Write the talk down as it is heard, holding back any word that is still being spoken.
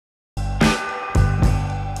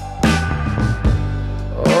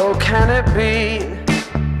can it be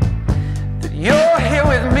that you're here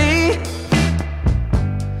with me?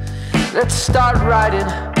 Let's start writing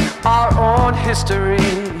our own history.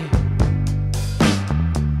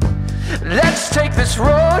 Let's take this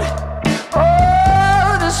road,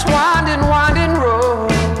 oh, this winding, winding road.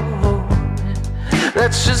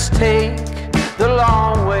 Let's just take the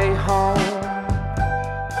long way home.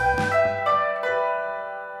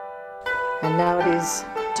 And now it is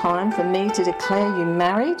time for me to declare you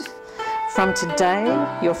married. From today,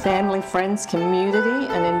 your family, friends, community,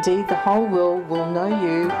 and indeed the whole world will know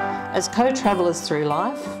you as co-travellers through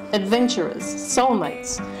life, adventurers,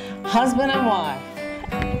 soulmates, husband and wife.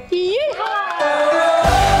 Yeehaw!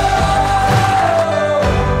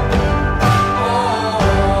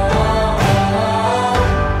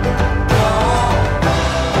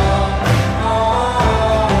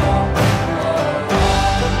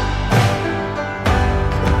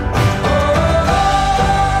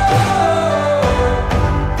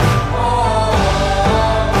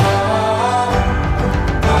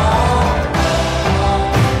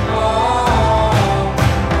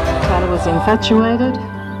 Infatuated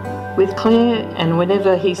with Claire, and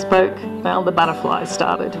whenever he spoke, well, the butterflies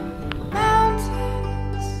started.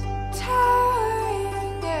 Mountains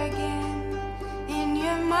towering again in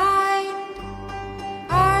your mind.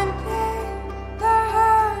 Aren't they the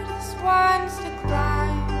hardest ones to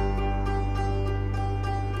climb?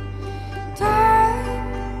 Darling,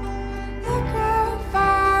 look how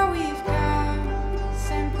far we've come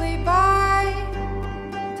simply by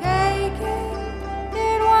taking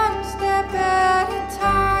it one step at a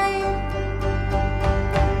time.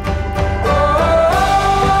 Oh,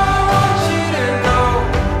 I want you to know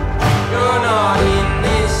you're not in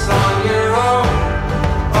this on your own.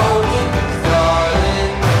 Oh,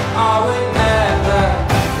 darling, I would never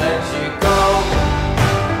let you go.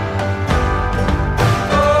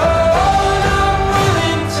 Oh, I'm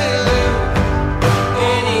willing to lose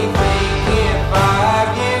anything if I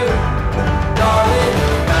have you. Darling,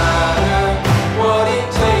 no matter what it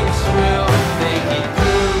takes, we'll make it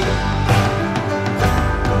through.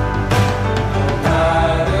 No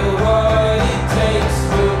matter what it takes,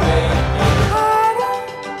 we'll make it. I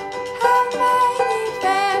don't have many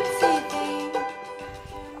fancy things.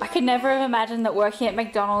 I could never have imagined that working at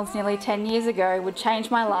McDonald's nearly 10 years ago would change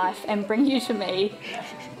my life and bring you to me.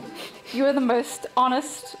 You are the most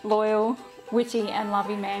honest, loyal, witty and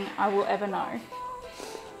loving man I will ever know.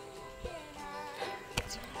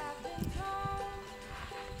 Do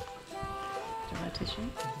you want a tissue?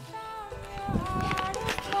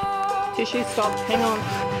 Tissue, stop, hang on.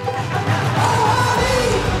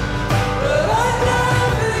 But I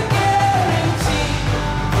never guarantee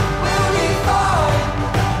we'll be fine.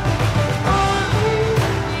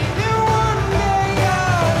 Even one day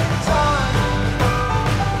at a time.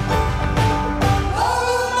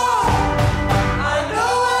 Oh, I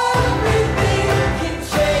know everything can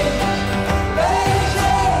change,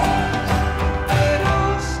 but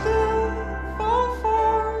I'll still fall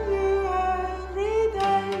for you every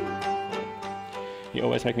day. You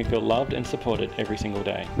always make me feel loved and supported every single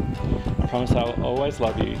day. I promise I will always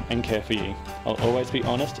love you and care for you. I'll always be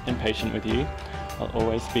honest and patient with you. I'll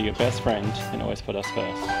always be your best friend and always put us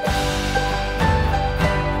first.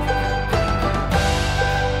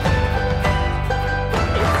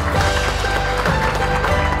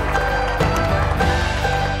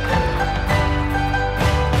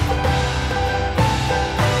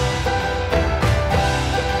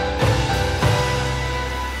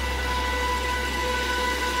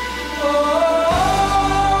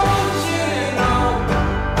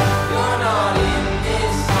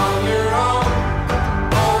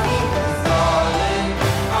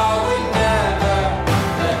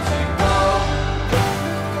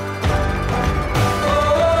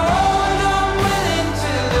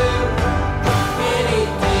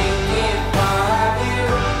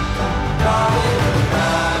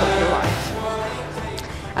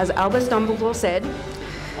 As Albus Dumbledore said,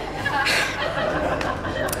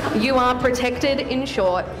 you are protected, in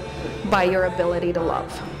short, by your ability to love.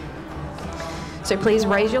 So please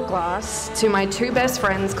raise your glass to my two best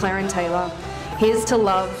friends, Clare and Taylor. Here's to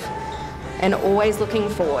love and always looking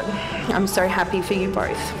forward. I'm so happy for you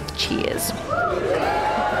both. Cheers.